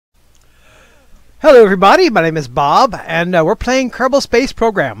Hello everybody, my name is Bob, and we're playing Kerbal Space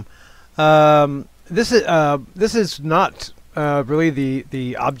Program. This is not really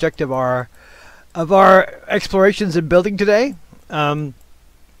the object of our explorations and building today. What I'm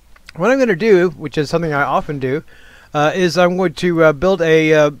going to do, which is something I often do, is I'm going to build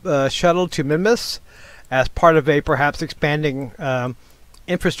a shuttle to Minmus as part of a perhaps expanding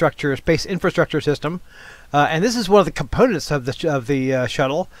space infrastructure system. And this is one of the components of the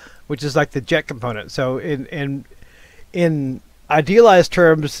shuttle, which is like the jet component. So in idealized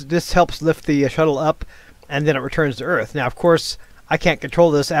terms, this helps lift the shuttle up, and then it returns to Earth. Now, of course, I can't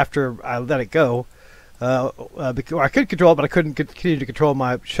control this after I let it go. Because I could control it, but I couldn't continue to control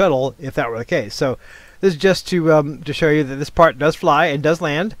my shuttle if that were the case. So this is just to show you that this part does fly and does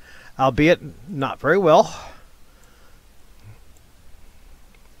land, albeit not very well.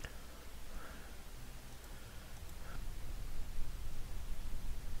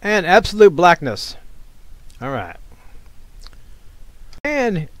 And absolute blackness. All right.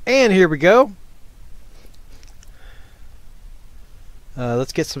 And here we go.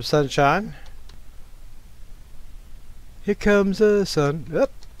 Let's get some sunshine. Here comes the sun.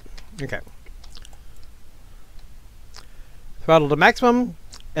 Oop. Okay. Throttle to maximum.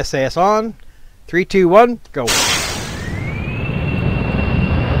 SAS on. 3, 2, 1, go.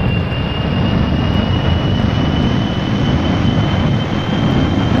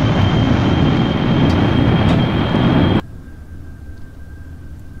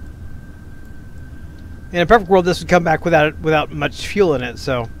 In a perfect world, this would come back without much fuel in it,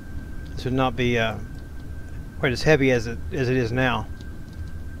 so this would not be quite as heavy as it is now.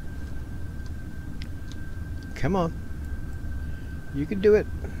 Come on, you can do it.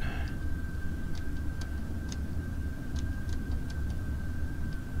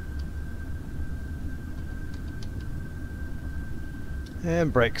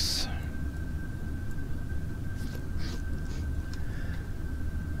 And brakes.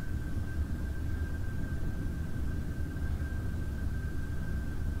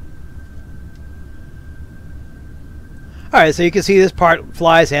 Alright, so you can see this part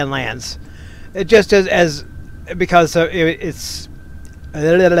flies and lands. It just because it's...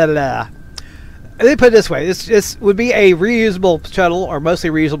 Let me put it this way. This would be a reusable shuttle, or mostly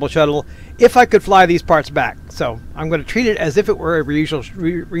reusable shuttle, if I could fly these parts back. So I'm going to treat it as if it were a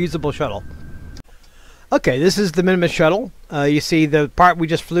reusable shuttle. Okay, this is the Minmus shuttle. You see the part we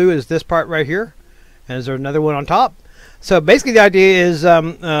just flew is this part right here. And there's another one on top. So basically the idea is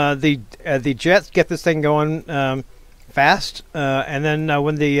the jets get this thing going fast, and then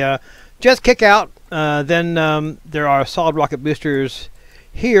when the jets kick out, then there are solid rocket boosters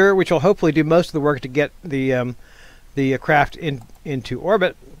here, which will hopefully do most of the work to get the craft into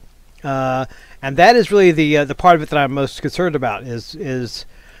orbit. And that is really the part of it that I'm most concerned about is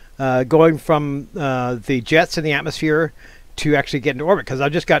going from the jets in the atmosphere to actually get into orbit, because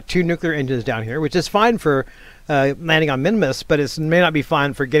I've just got 2 nuclear engines down here, which is fine for landing on Minmus, but it may not be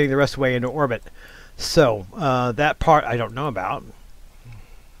fine for getting the rest of the way into orbit. So that part I don't know about.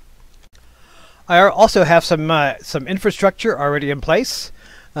 I also have some infrastructure already in place.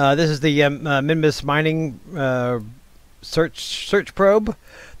 This is the Minmus mining search probe.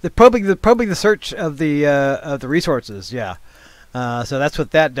 Probing the search of the resources. Yeah. So that's what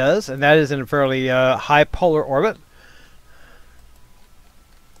that does, and that is in a fairly high polar orbit.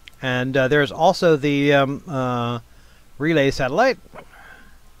 And there's also the relay satellite,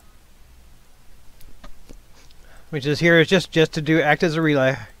 which is here just to act as a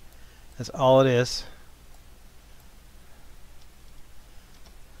relay. That's all it is.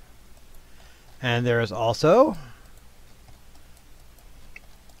 And there is also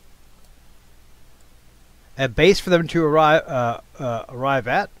a base for them to arrive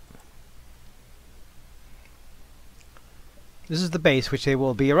at. This is the base which they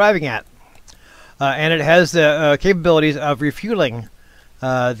will be arriving at, and it has the capabilities of refueling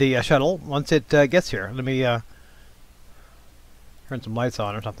the shuttle once it gets here. Let me turn some lights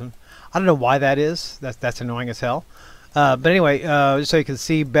on or something. I don't know why that is. That's annoying as hell. But anyway, just so you can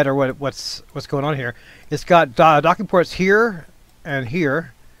see better what's going on here. It's got docking ports here, and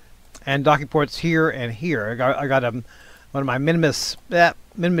docking ports here and here. I got one of my Minmus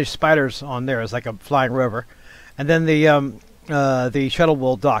spiders on there. It's like a flying rover, and then the shuttle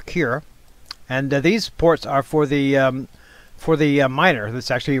will dock here, and these ports are for the miner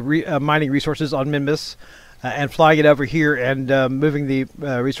that's actually mining resources on Minmus. And flying it over here and moving the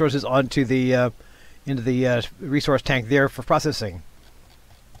resources onto the into the resource tank there for processing.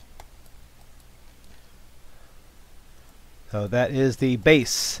 So that is the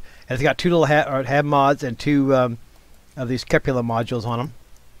base, and it's got 2 little hab mods and 2 of these Kepler modules on them.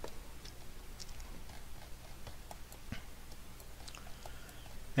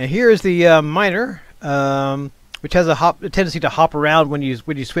 And here is the miner, which has a tendency to hop around when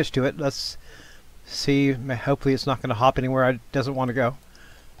you switch to it. Let's see. Hopefully, it's not going to hop anywhere it doesn't want to go.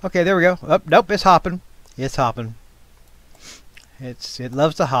 Okay, there we go. Oh, nope, it's hopping. It's hopping. It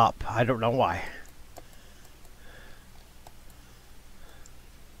loves to hop. I don't know why.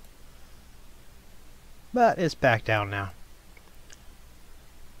 But it's back down now.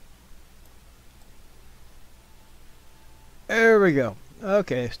 There we go.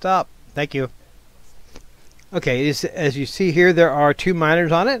 Okay, stop. Thank you. Okay, as you see here, there are 2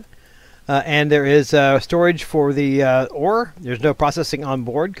 miners on it. And there is storage for the ore. There's no processing on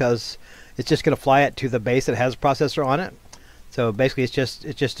board because it's just going to fly it to the base that has a processor on it. So basically, it's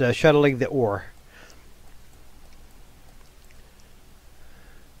just shuttling the ore.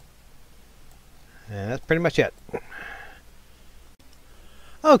 And that's pretty much it.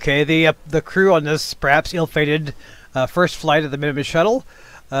 Okay, the crew on this perhaps ill-fated first flight of the Minmus shuttle: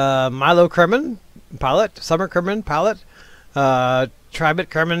 Milo Kerman, pilot; Summer Kerman, pilot; Tribet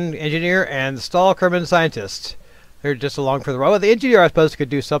Kerman, engineer; and Stahl Kerman, scientist. They're just along for the ride. Well, the engineer, I suppose, could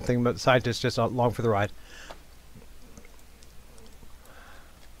do something, but the scientist just along for the ride.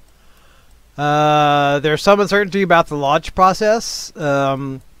 There's some uncertainty about the launch process,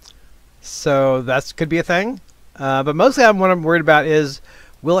 so that could be a thing. But mostly what I'm worried about is,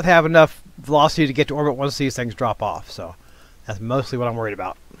 will it have enough velocity to get to orbit once these things drop off? So that's mostly what I'm worried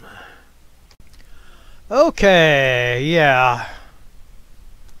about. Okay, yeah.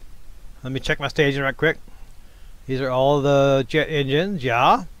 Let me check my staging right quick. These are all the jet engines,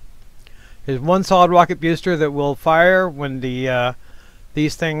 yeah. There's 1 solid rocket booster that will fire when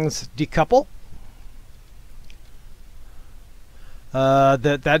these things decouple.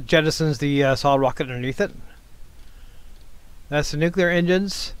 That jettisons the solid rocket underneath it. That's the nuclear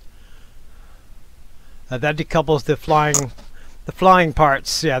engines. That decouples the flying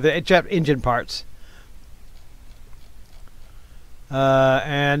parts. Yeah, the jet engine parts.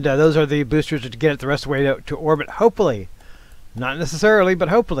 And those are the boosters to get it the rest of the way to orbit. Hopefully, not necessarily, but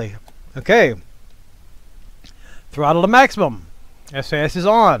hopefully. Okay. Throttle to maximum. SAS is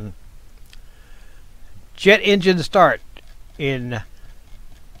on. Jet engine start in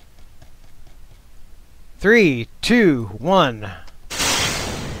 3, 2, 1.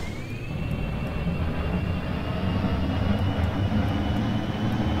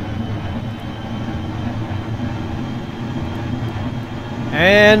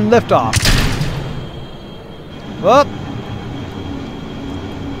 And liftoff. Whoop.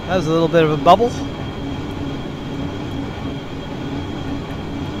 That was a little bit of a bubble.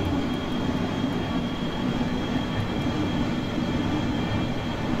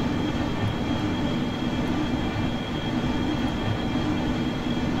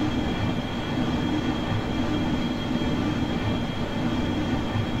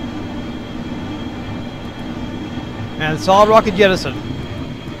 And solid rocket jettison.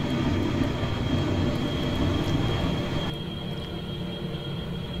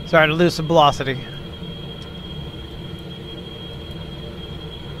 Starting to lose some velocity.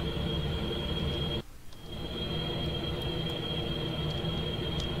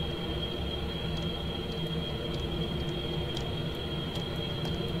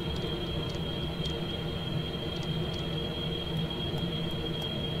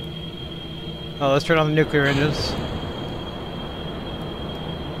 Oh, let's turn on the nuclear engines.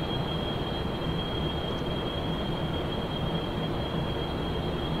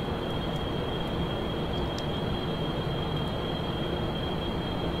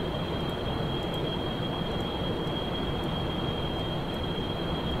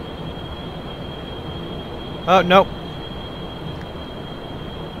 Oh, nope.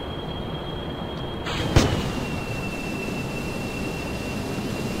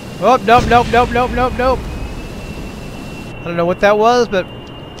 Oh, nope, nope, nope, nope, nope, nope. I don't know what that was, but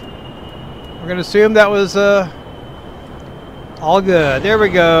we're going to assume that was all good. There we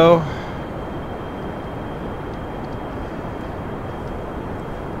go.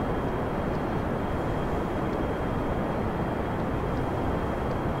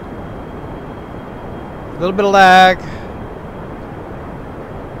 A little bit of lag.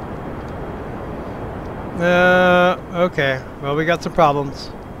 Okay. Well, we got some problems.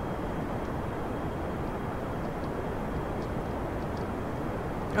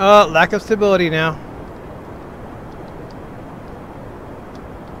 Lack of stability now.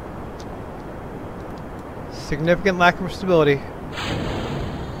 Significant lack of stability.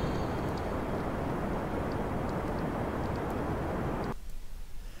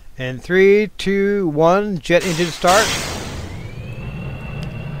 And 3, 2, 1, jet engine start.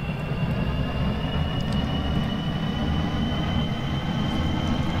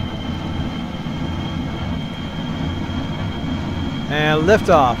 And lift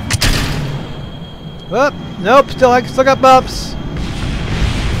off. Whoop! Nope, still got bumps.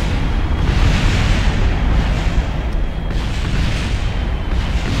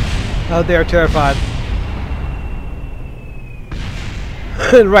 Oh, they are terrified.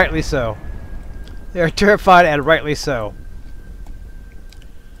 And rightly so. They are terrified and rightly so.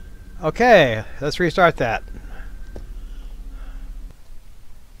 Okay, let's restart that.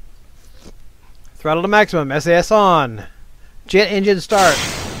 Throttle to maximum, SAS on. Jet engine start.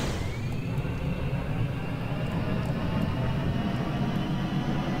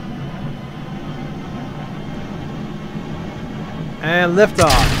 And lift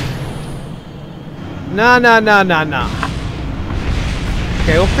off. No.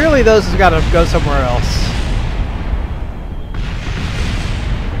 Okay, well clearly those has got to go somewhere else.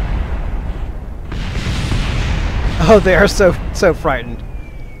 Oh, they are so frightened.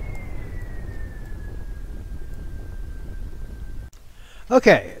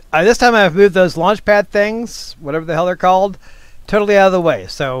 Okay, this time I've moved those launch pad things, whatever the hell they're called, totally out of the way.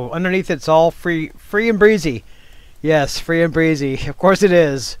 So underneath it's all free and breezy. Yes, free and breezy. Of course it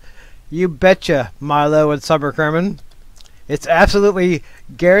is. You betcha, Milo and Summer Kerman. It's absolutely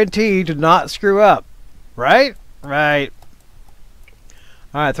guaranteed to not screw up. Right? Right.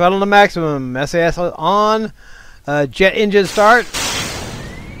 Alright, throttle to maximum. SAS on. Jet engine start.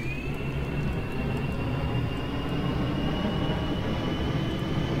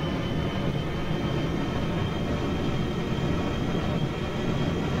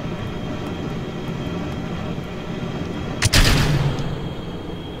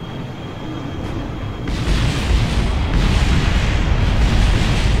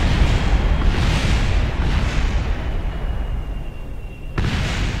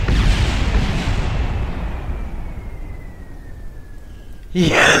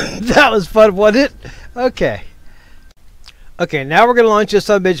 Yeah, that was fun, wasn't it? Okay. Okay, now we're going to launch this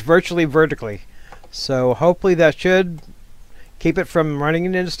subbitch virtually vertically. So hopefully that should keep it from running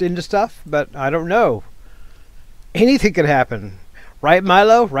into stuff, but I don't know. Anything could happen. Right,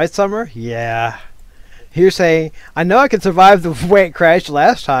 Milo? Right, Summer? Yeah. You're saying, I know I can survive the way it crashed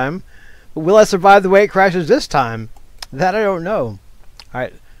last time, but will I survive the way it crashes this time? That I don't know.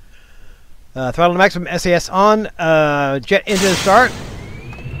 Alright. Throttle to maximum, SAS on. Jet engine start.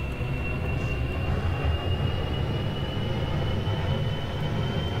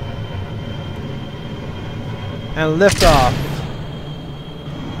 And lift off.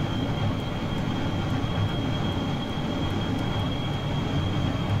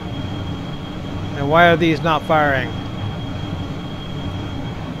 And why are these not firing?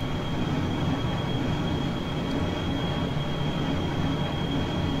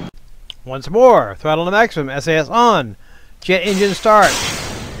 Once more, throttle to maximum, SAS on. Jet engine start.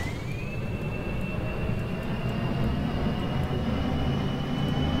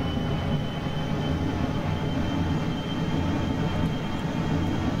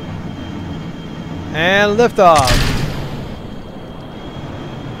 And lift off.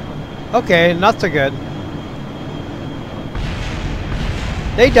 Okay, not so good.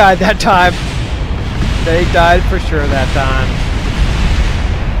 They died that time. They died for sure that time.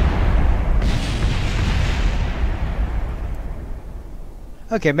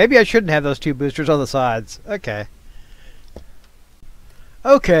 Okay, maybe I shouldn't have those two boosters on the sides. Okay.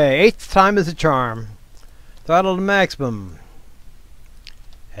 Okay, 8th time is a charm. Throttle to maximum.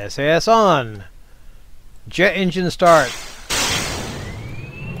 SAS on. Jet engine start.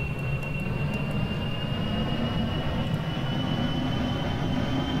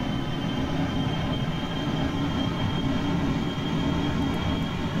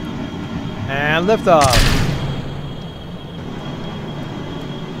 And lift off.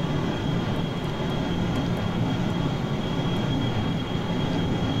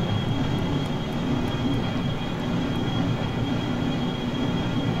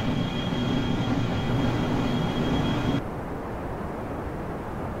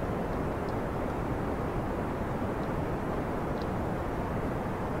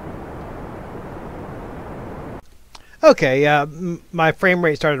 Okay, my frame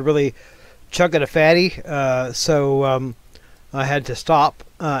rate started really chugging a fatty, so I had to stop.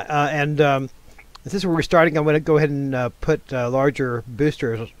 This is where we're starting. I'm going to go ahead and put larger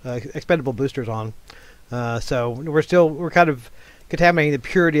boosters, expendable boosters on. So we're kind of contaminating the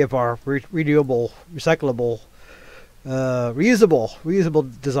purity of our renewable, recyclable,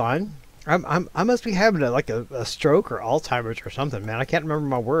 reusable design. I must be having a stroke or Alzheimer's or something, man. I can't remember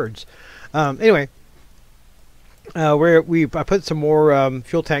my words. Anyway. I put some more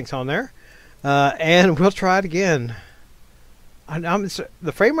fuel tanks on there, and we'll try it again.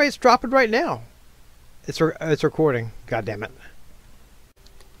 The frame rate's dropping right now. It's recording. God damn it.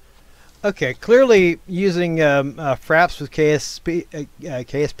 Okay, clearly using fraps with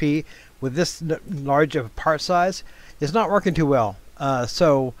KSP with this large of a part size is not working too well.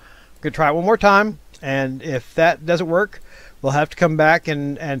 So I'm going to try it one more time, and if that doesn't work, we'll have to come back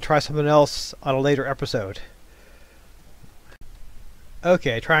and try something else on a later episode.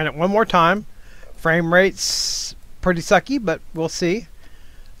 Okay, trying it one more time. Frame rate's pretty sucky, but we'll see.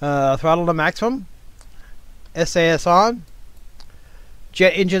 Throttle to maximum. SAS on.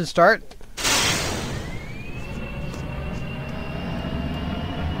 Jet engine start.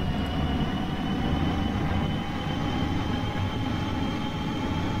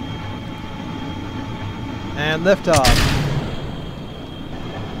 And liftoff.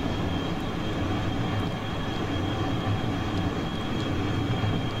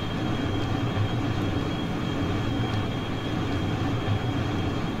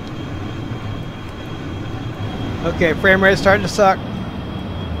 Okay, frame rate's starting to suck.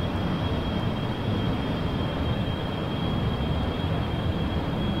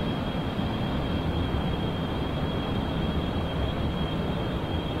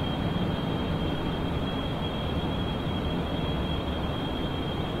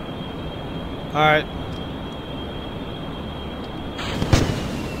 All right.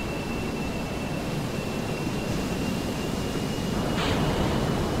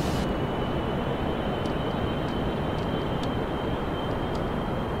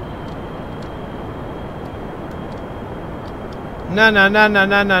 No, no, no, no,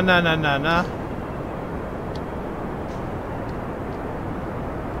 no, no, no, no, no, no.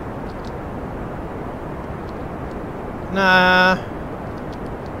 Nah.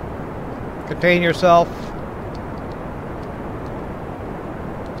 Contain yourself.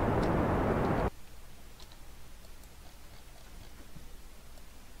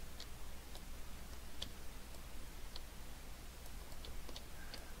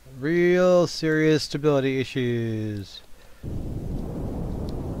 Real serious stability issues.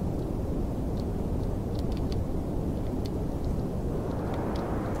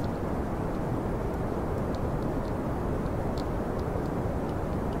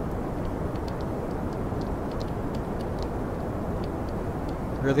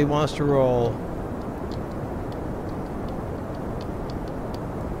 Really wants to roll.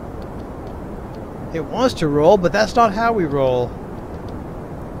 It wants to roll, but that's not how we roll.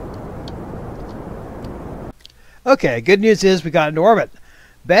 Okay, good news is we got into orbit.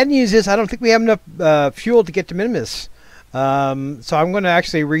 Bad news is I don't think we have enough fuel to get to Minmus. So I'm going to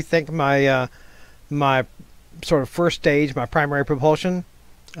actually rethink my my sort of first stage, my primary propulsion.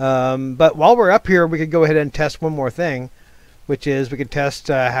 But while we're up here, we could go ahead and test one more thing, which is we could test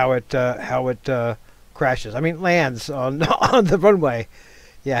how it crashes. I mean, lands on on the runway.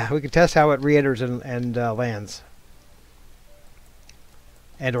 Yeah, we can test how it re-enters and lands,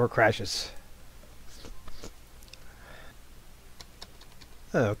 and or crashes.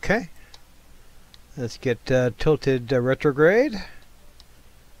 Okay, let's get tilted retrograde.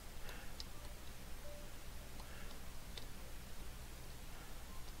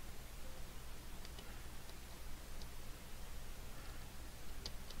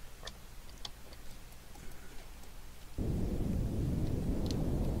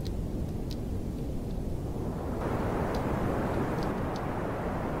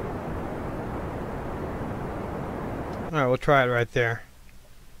 All right, we'll try it right there.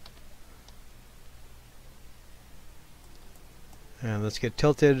 And let's get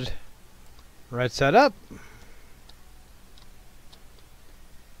tilted right side up.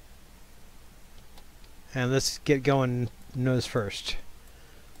 And let's get going nose first.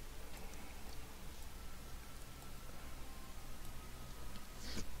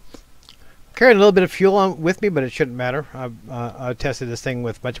 Carrying a little bit of fuel on with me, but it shouldn't matter. I tested this thing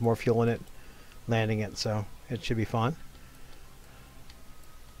with much more fuel in it, landing it, so it should be fine.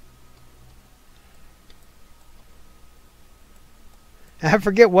 I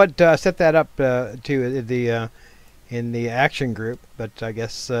forget what set that up to the in the action group, but I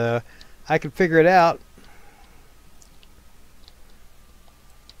guess I can figure it out.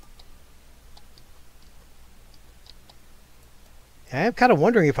 I'm kind of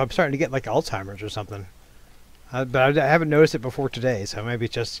wondering if I'm starting to get like Alzheimer's or something, but I haven't noticed it before today, so maybe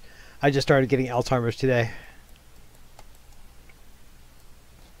it's just I just started getting Alzheimer's today.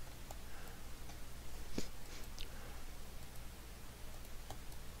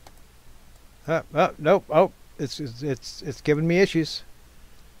 Nope. Oh, it's giving me issues.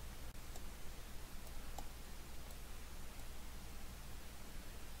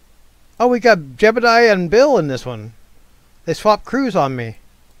 Oh, we got Jebediah and Bill in this one. They swapped crews on me.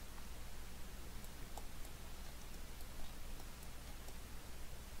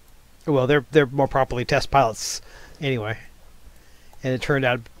 Well, they're more properly test pilots anyway, and it turned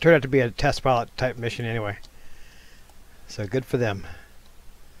out to be a test pilot type mission anyway. So good for them.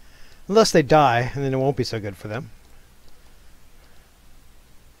 Unless they die, and then it won't be so good for them.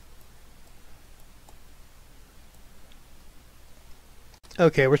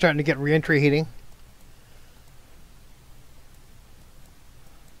 Okay, we're starting to get re-entry heating.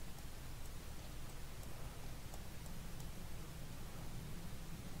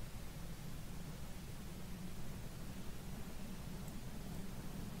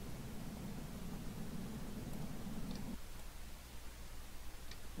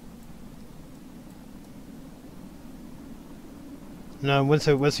 No, once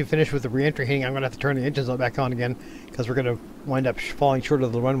you finish with the re-entry heating, I'm going to have to turn the engines back on again because we're going to wind up falling short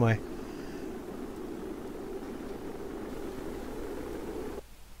of the runway.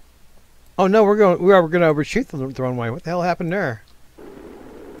 Oh no, we are going to overshoot the runway. What the hell happened there?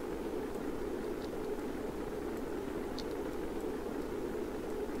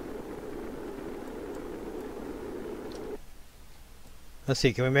 Let's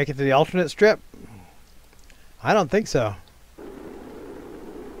see, can we make it to the alternate strip? I don't think so.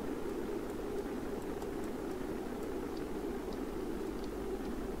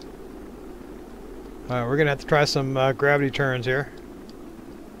 Alright, we're going to have to try some gravity turns here.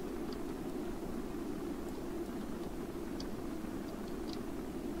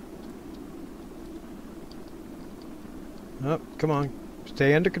 Oh, come on.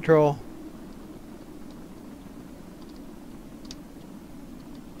 Stay under control.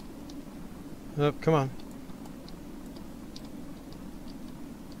 Oh, come on.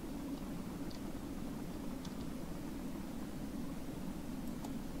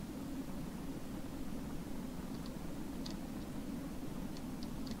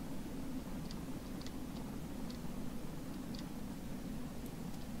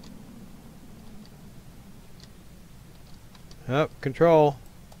 Oh, control.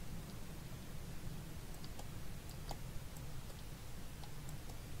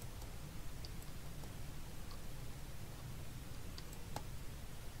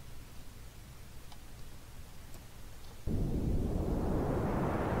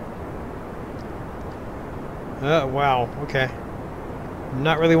 Wow, okay.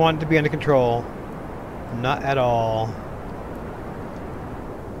 Not really wanting to be under control. Not at all.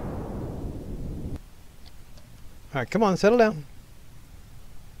 Alright, come on, settle down.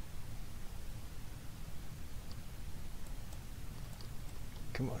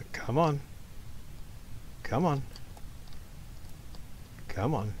 Come on, come on. Come on.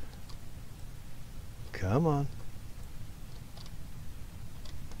 Come on. Come on.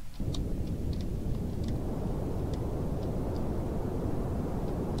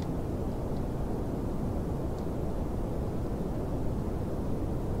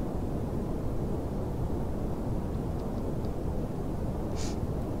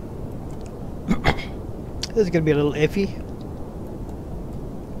 This is going to be a little iffy.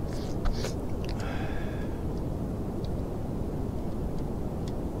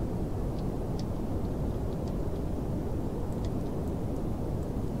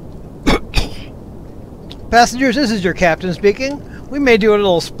 Passengers, this is your captain speaking. We may do a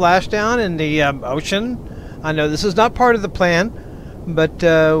little splashdown in the ocean. I know this is not part of the plan, but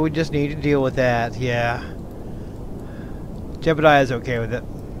we just need to deal with that. Yeah. Jebediah is okay with it.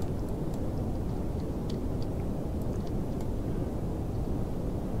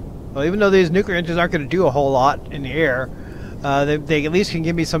 Well, even though these nuclear engines aren't going to do a whole lot in the air, they at least can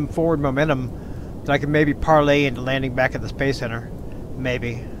give me some forward momentum that I can maybe parlay into landing back at the Space Center.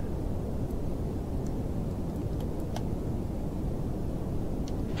 Maybe.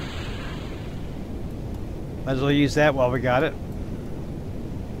 Might as well use that while we got it.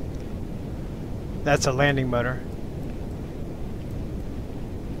 That's a landing motor.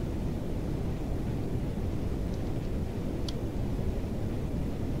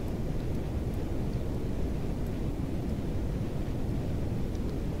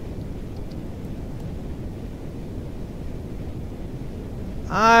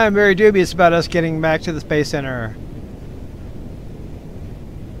 I'm very dubious about us getting back to the Space Center.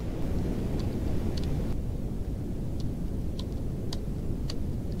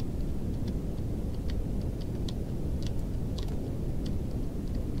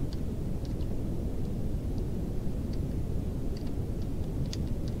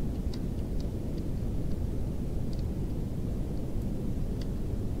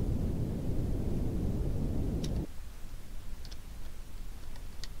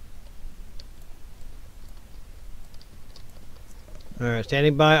 Alright,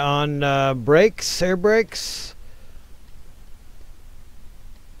 standing by on brakes, air brakes.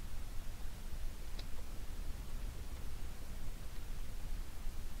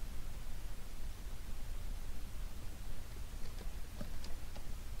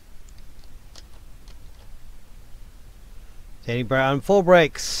 Standing by on full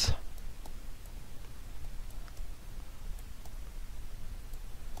brakes.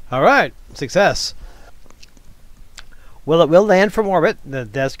 All right, success. Well, it will land from orbit.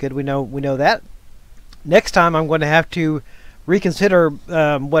 That's good. We know that. Next time, I'm going to have to reconsider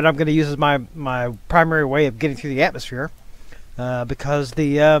what I'm going to use as my primary way of getting through the atmosphere, because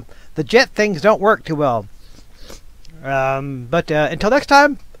the jet things don't work too well. But until next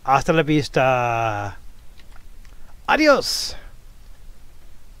time, hasta la vista. Adios.